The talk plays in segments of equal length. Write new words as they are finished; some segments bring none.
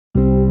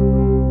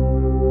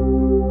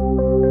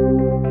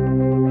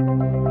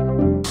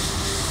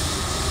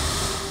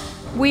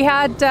We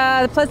had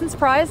the pleasant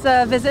surprise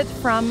visit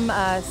from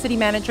City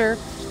Manager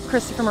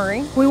Christopher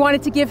Murray. We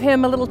wanted to give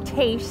him a little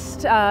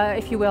taste,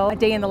 if you will, a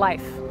day in the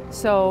life.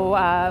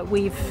 So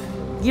we've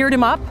geared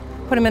him up,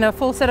 put him in a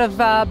full set of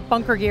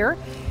bunker gear,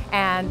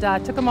 and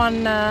took him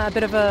on a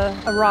bit of a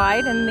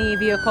ride in the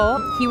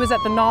vehicle. He was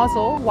at the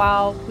nozzle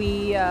while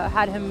we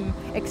had him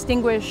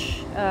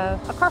extinguish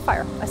a car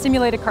fire, a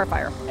simulated car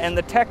fire. And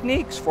the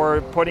techniques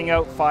for putting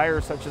out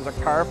fires, such as a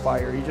car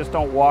fire, you just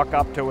don't walk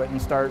up to it and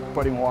start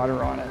putting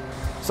water on it.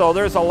 So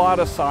there's a lot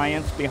of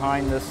science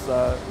behind this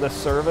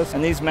service,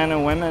 and these men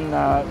and women,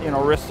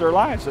 risk their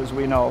lives, as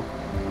we know,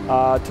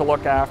 to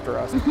look after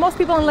us. Most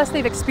people, unless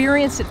they've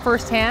experienced it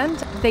firsthand,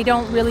 they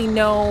don't really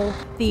know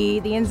the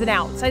ins and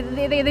outs.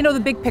 They know the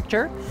big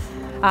picture.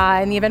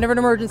 In the event of an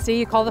emergency,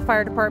 you call the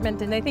fire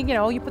department and they think,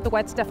 you put the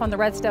wet stuff on the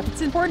red stuff.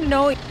 It's important to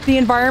know the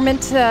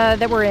environment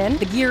that we're in,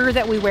 the gear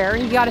that we wear.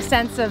 You got a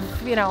sense of,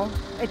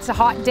 it's a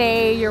hot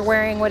day, you're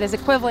wearing what is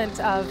equivalent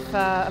of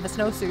a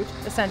snowsuit,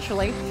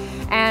 essentially.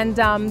 And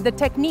the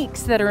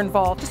techniques that are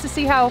involved, just to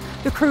see how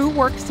the crew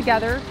works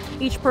together.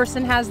 Each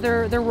person has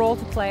their role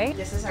to play.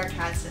 This is our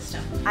CAD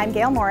system. I'm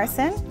Gail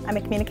Morrison. I'm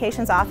a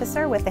communications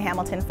officer with the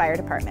Hamilton Fire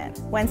Department.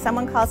 When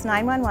someone calls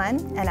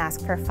 911 and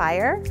asks for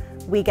fire,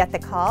 we get the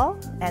call,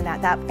 and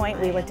at that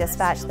point we would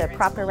dispatch the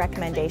proper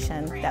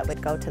recommendation that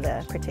would go to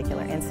the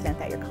particular incident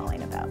that you're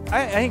calling about.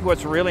 I think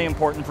what's really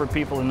important for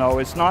people to know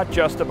is not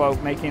just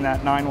about making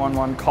that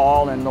 911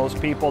 call and those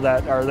people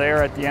that are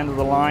there at the end of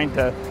the line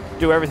to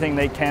do everything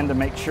they can to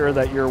make sure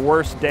that your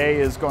worst day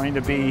is going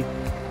to be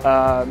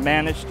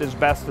managed as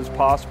best as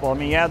possible. I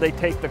mean, yeah, they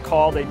take the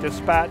call, they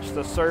dispatch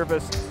the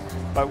service,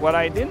 but what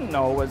I didn't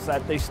know was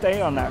that they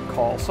stay on that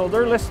call. So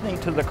they're listening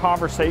to the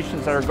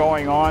conversations that are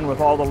going on with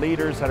all the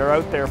leaders that are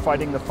out there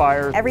fighting the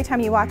fire. Every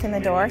time you walk in the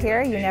door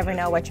here, you never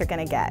know what you're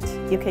going to get.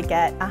 You could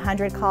get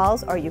 100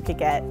 calls or you could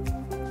get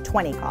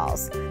 20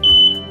 calls.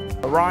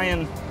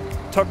 Ryan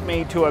took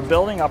me to a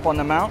building up on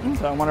the mountain,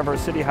 one of our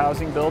city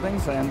housing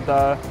buildings, and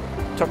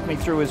took me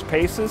through his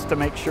paces to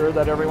make sure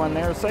that everyone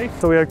there is safe.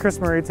 So we had Chris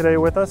Murray today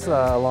with us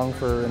along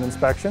for an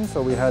inspection,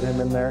 so we had him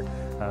in there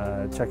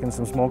checking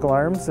some smoke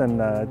alarms and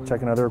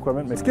checking other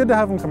equipment. It's good to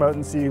have him come out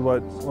and see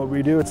what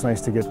we do. It's nice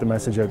to get the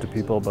message out to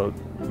people about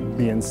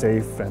being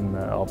safe and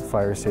all the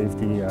fire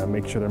safety,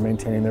 make sure they're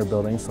maintaining their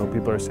buildings so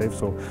people are safe.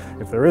 So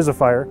if there is a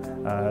fire,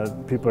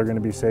 people are going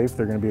to be safe,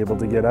 they're going to be able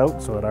to get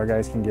out so that our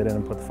guys can get in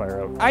and put the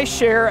fire out. I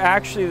share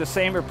actually the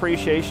same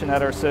appreciation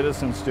that our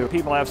citizens do.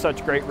 People have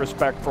such great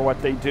respect for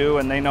what they do,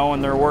 and they know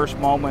in their worst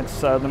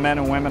moments the men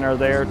and women are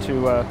there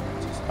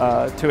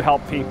to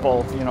help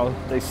people.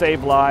 They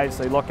save lives,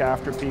 they look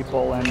after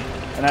people, and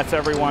that's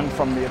everyone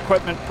from the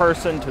equipment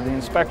person to the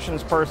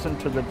inspections person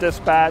to the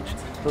dispatch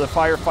to the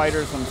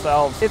firefighters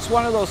themselves. It's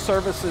one of those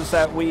services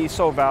that we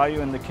so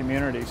value in the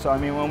community. So I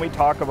mean, when we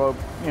talk about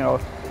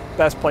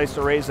best place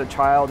to raise a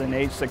child and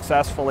age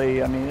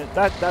successfully, I mean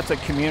that's a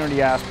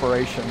community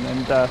aspiration,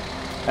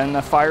 and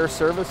the fire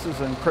service is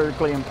a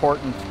critically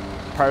important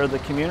part of the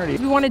community.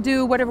 We want to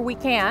do whatever we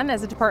can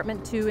as a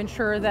department to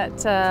ensure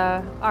that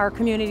our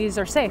communities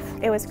are safe.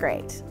 It was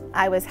great.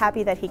 I was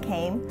happy that he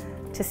came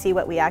to see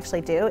what we actually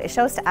do. It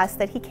shows to us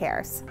that he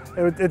cares.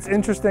 It's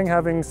interesting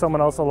having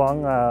someone else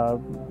along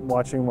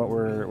watching what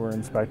we're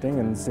inspecting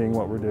and seeing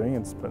what we're doing.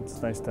 It's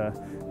nice to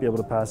be able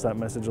to pass that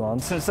message along.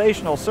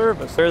 Sensational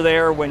service. They're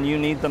there when you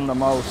need them the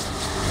most.